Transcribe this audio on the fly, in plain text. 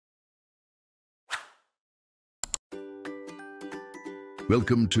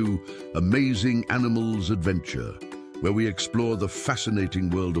Welcome to Amazing Animals Adventure, where we explore the fascinating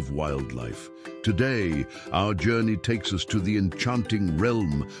world of wildlife. Today, our journey takes us to the enchanting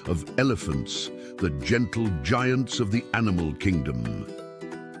realm of elephants, the gentle giants of the animal kingdom.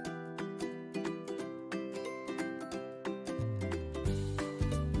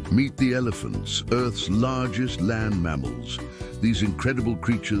 Meet the elephants, Earth's largest land mammals. These incredible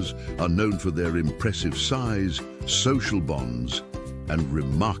creatures are known for their impressive size, social bonds, and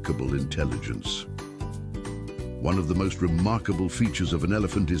remarkable intelligence. One of the most remarkable features of an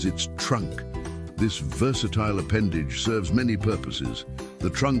elephant is its trunk. This versatile appendage serves many purposes. The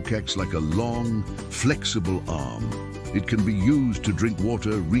trunk acts like a long, flexible arm. It can be used to drink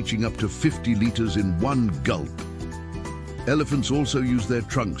water reaching up to 50 liters in one gulp. Elephants also use their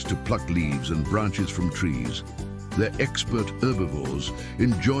trunks to pluck leaves and branches from trees. They're expert herbivores,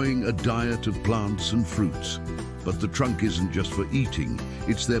 enjoying a diet of plants and fruits. But the trunk isn't just for eating,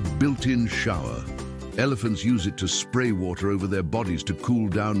 it's their built-in shower. Elephants use it to spray water over their bodies to cool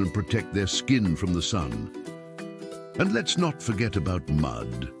down and protect their skin from the sun. And let's not forget about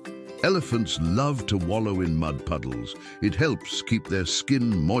mud. Elephants love to wallow in mud puddles. It helps keep their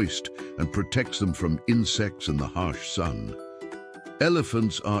skin moist and protects them from insects and the harsh sun.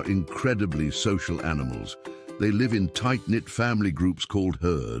 Elephants are incredibly social animals. They live in tight-knit family groups called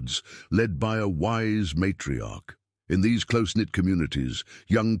herds, led by a wise matriarch. In these close-knit communities,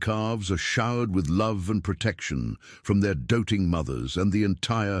 young calves are showered with love and protection from their doting mothers and the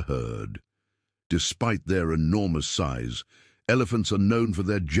entire herd. Despite their enormous size, elephants are known for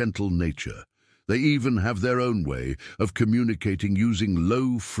their gentle nature. They even have their own way of communicating using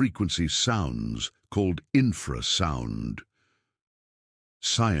low-frequency sounds called infrasound.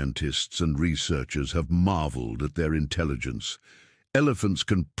 Scientists and researchers have marveled at their intelligence. Elephants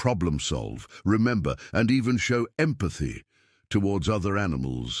can problem-solve, remember, and even show empathy towards other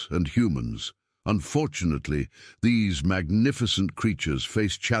animals and humans. Unfortunately, these magnificent creatures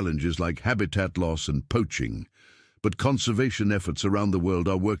face challenges like habitat loss and poaching. But conservation efforts around the world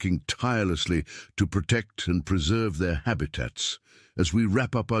are working tirelessly to protect and preserve their habitats. As we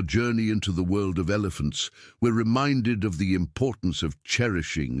wrap up our journey into the world of elephants, we're reminded of the importance of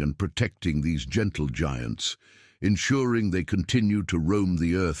cherishing and protecting these gentle giants, ensuring they continue to roam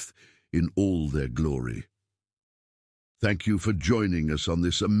the earth in all their glory. Thank you for joining us on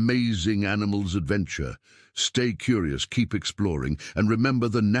this amazing animals adventure. Stay curious, keep exploring, and remember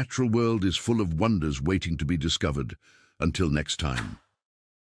the natural world is full of wonders waiting to be discovered. Until next time.